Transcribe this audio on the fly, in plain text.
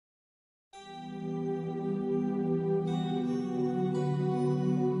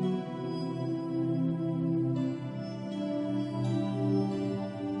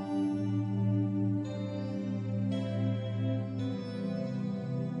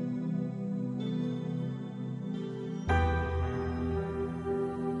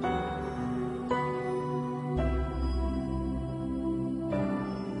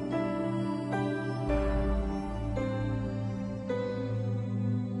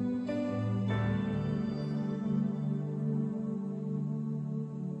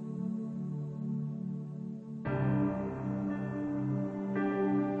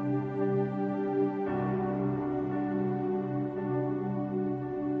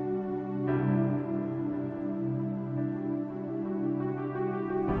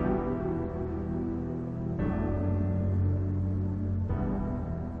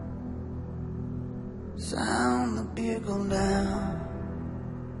bugle now,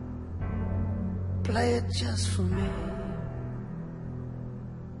 play it just for me.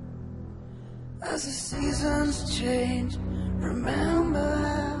 As the seasons change, remember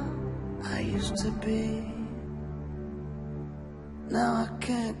how I used to be. Now I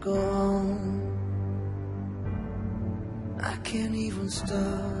can't go on, I can't even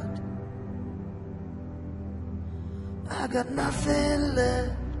start. I got nothing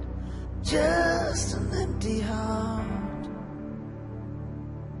left, just an empty heart.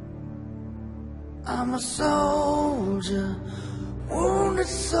 I'm a soldier, wounded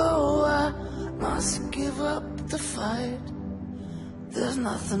so I must give up the fight. There's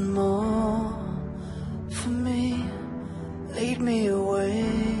nothing more for me, lead me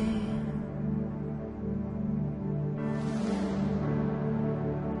away.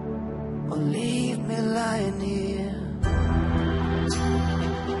 Or leave me lying here.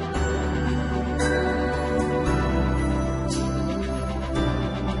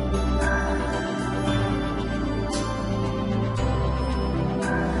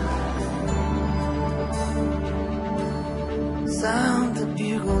 Sound the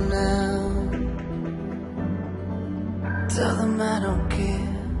bugle now, tell them I don't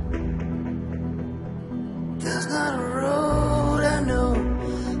care. There's not a road I know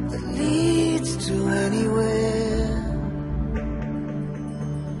that leads to anywhere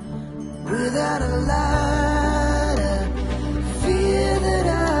without a light. I fear that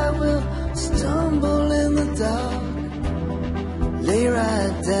I will stumble in the dark, lay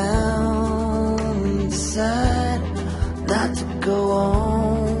right down inside, not to go on.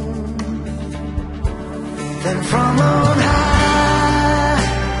 Then from on high,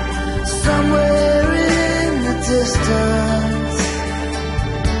 somewhere in the distance,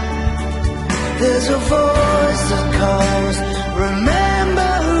 there's a voice that calls,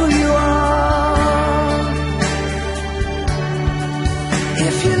 remember who you are.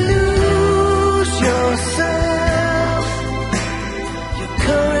 If you lose yourself, your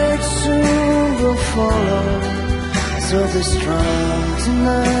courage soon will follow. So be strong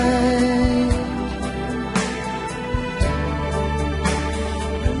tonight,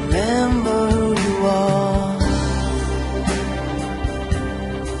 remember who you are.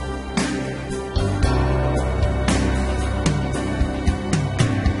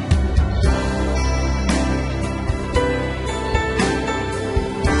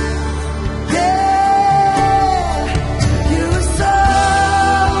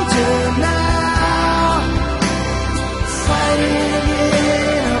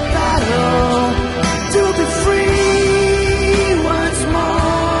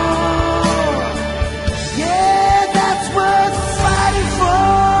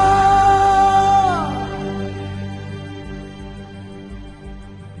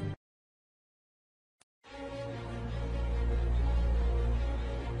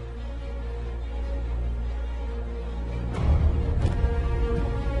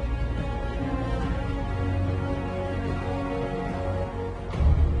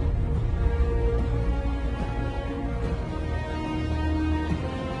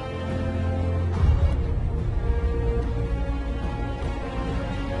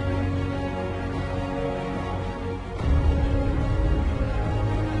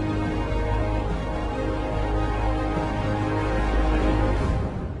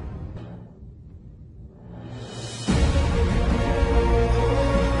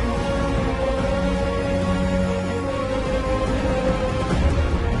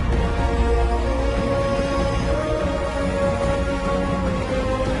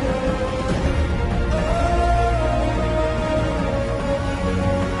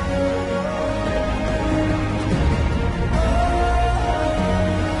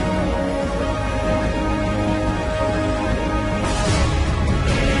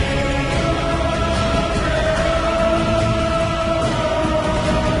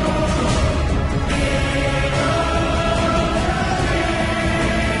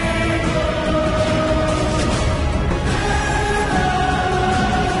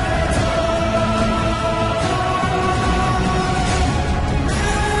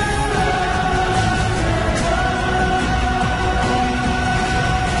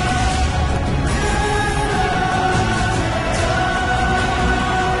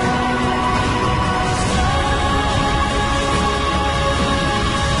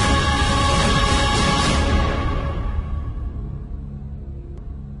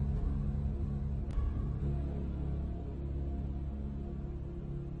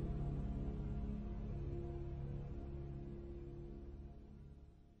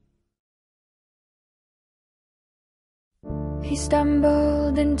 He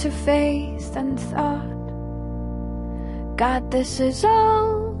stumbled into faith and thought, God, this is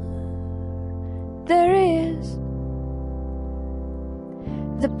all there is.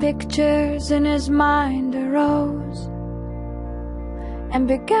 The pictures in his mind arose and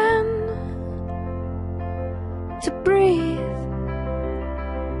began to breathe.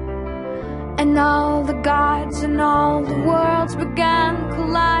 And all the gods and all the worlds began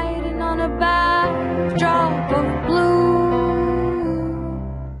colliding on a backdrop of blue.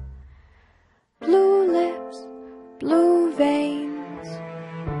 Blue lips, blue veins.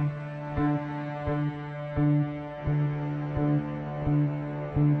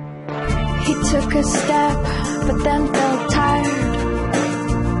 He took a step, but then felt tired.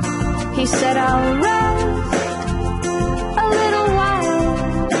 He said, I'll rest a little while.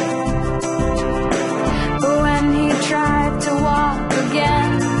 But when he tried to walk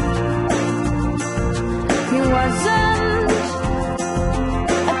again, he wasn't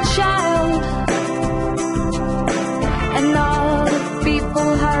a child. And all the people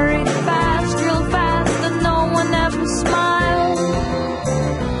hurried fast, real fast, and no one ever smiled.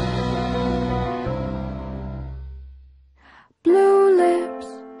 Blue lips,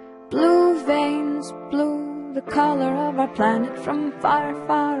 blue veins, blue, the color of our planet from far,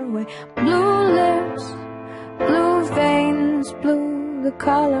 far away. Blue lips, blue veins, blue, the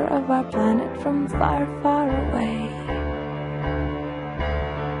color of our planet from far, far away.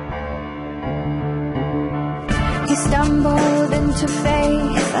 He stumbled into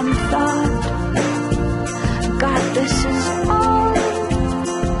faith and thought, God, this is all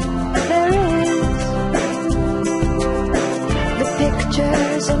there is. The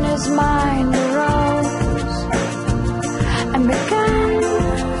pictures in his mind arose and began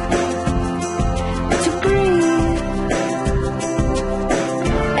to breathe.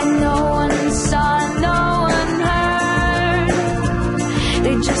 And no one saw, no one heard.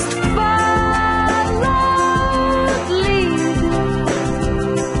 They just followed lead.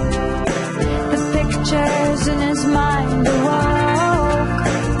 The pictures in his mind awoke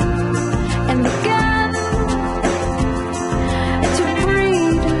and began to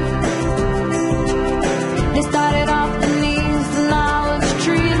breed. They started off the knees, the knowledge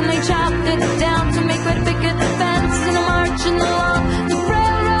trees, and they chopped it down to make red picket fences and a marching along. The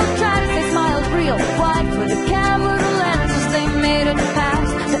railroad tracks, they smiled real wide for the camera lenses. They made it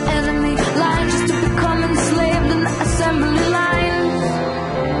past the enemy line just to become enslaved in the assembly lines.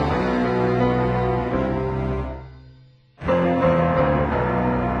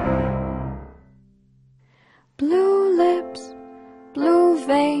 Blue lips, blue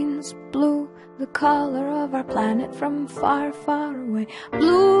veins, blue, the color of our planet from far, far away.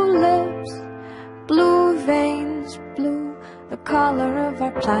 Blue lips, blue veins, blue, the color of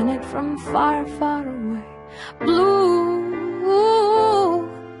our planet from far, far away. Blue,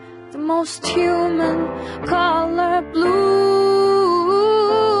 the most human color. Blue,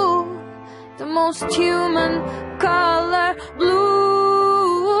 the most human color.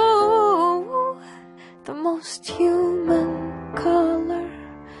 Blue, the most human color.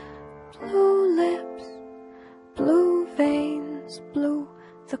 Blue lips, blue veins, blue,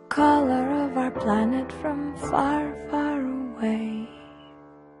 the color of our planet from far, far away.